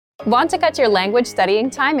Want to cut your language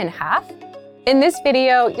studying time in half? In this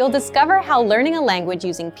video, you'll discover how learning a language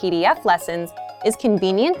using PDF lessons is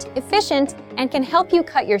convenient, efficient, and can help you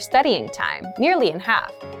cut your studying time nearly in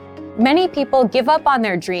half. Many people give up on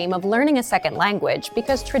their dream of learning a second language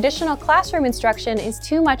because traditional classroom instruction is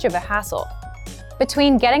too much of a hassle.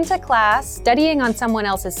 Between getting to class, studying on someone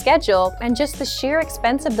else's schedule, and just the sheer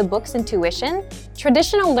expense of the books and tuition,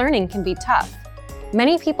 traditional learning can be tough.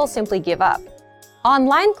 Many people simply give up.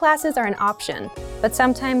 Online classes are an option, but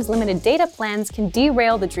sometimes limited data plans can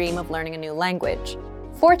derail the dream of learning a new language.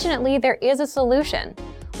 Fortunately, there is a solution: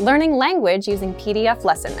 learning language using PDF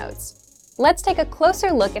lesson notes. Let's take a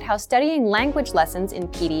closer look at how studying language lessons in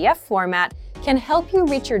PDF format can help you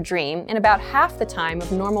reach your dream in about half the time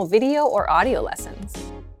of normal video or audio lessons.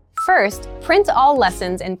 First, print all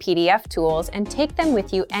lessons in PDF tools and take them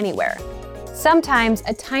with you anywhere. Sometimes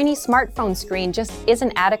a tiny smartphone screen just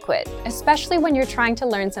isn't adequate, especially when you're trying to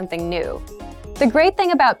learn something new. The great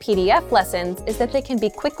thing about PDF lessons is that they can be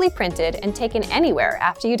quickly printed and taken anywhere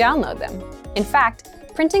after you download them. In fact,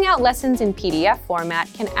 printing out lessons in PDF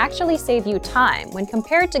format can actually save you time when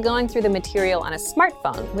compared to going through the material on a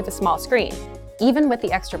smartphone with a small screen, even with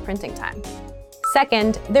the extra printing time.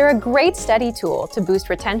 Second, they're a great study tool to boost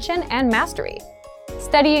retention and mastery.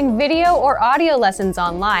 Studying video or audio lessons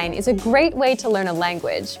online is a great way to learn a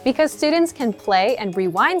language because students can play and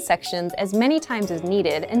rewind sections as many times as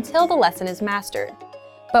needed until the lesson is mastered.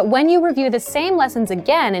 But when you review the same lessons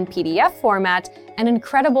again in PDF format, an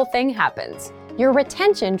incredible thing happens. Your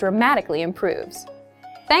retention dramatically improves.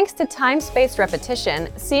 Thanks to time-spaced repetition,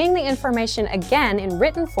 seeing the information again in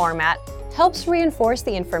written format helps reinforce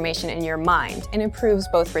the information in your mind and improves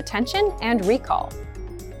both retention and recall.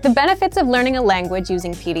 The benefits of learning a language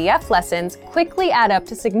using PDF lessons quickly add up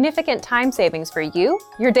to significant time savings for you,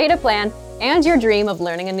 your data plan, and your dream of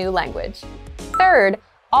learning a new language. Third,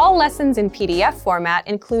 all lessons in PDF format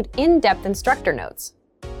include in-depth instructor notes.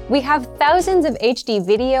 We have thousands of HD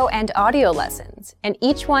video and audio lessons, and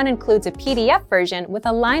each one includes a PDF version with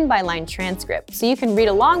a line-by-line transcript, so you can read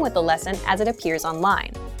along with the lesson as it appears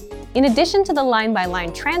online. In addition to the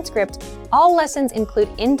line-by-line transcript, all lessons include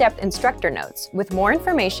in-depth instructor notes with more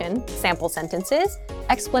information, sample sentences,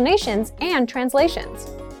 explanations, and translations.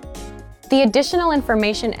 The additional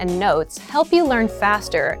information and notes help you learn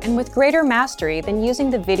faster and with greater mastery than using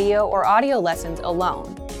the video or audio lessons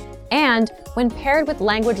alone. And when paired with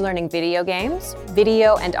language learning video games,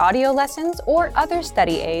 video and audio lessons, or other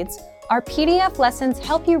study aids, our PDF lessons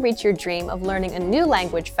help you reach your dream of learning a new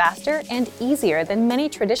language faster and easier than many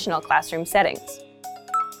traditional classroom settings.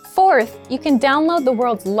 Fourth, you can download the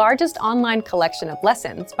world's largest online collection of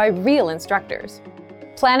lessons by real instructors.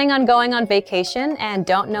 Planning on going on vacation and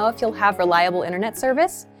don't know if you'll have reliable internet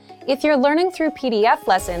service? If you're learning through PDF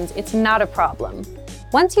lessons, it's not a problem.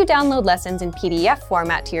 Once you download lessons in PDF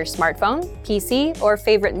format to your smartphone, PC, or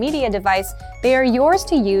favorite media device, they are yours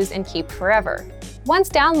to use and keep forever. Once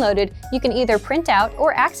downloaded, you can either print out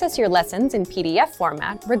or access your lessons in PDF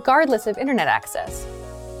format regardless of internet access.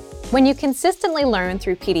 When you consistently learn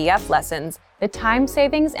through PDF lessons, the time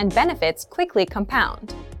savings and benefits quickly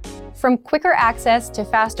compound. From quicker access to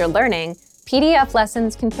faster learning, PDF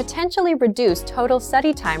lessons can potentially reduce total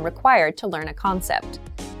study time required to learn a concept.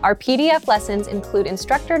 Our PDF lessons include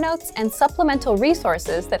instructor notes and supplemental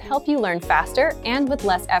resources that help you learn faster and with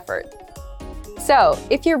less effort. So,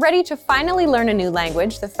 if you're ready to finally learn a new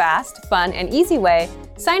language the fast, fun, and easy way,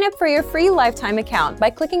 sign up for your free lifetime account by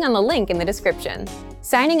clicking on the link in the description.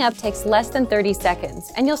 Signing up takes less than 30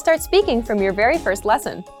 seconds, and you'll start speaking from your very first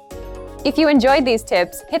lesson. If you enjoyed these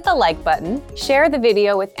tips, hit the like button, share the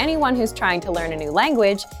video with anyone who's trying to learn a new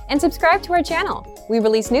language, and subscribe to our channel. We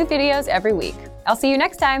release new videos every week. I'll see you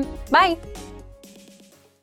next time. Bye!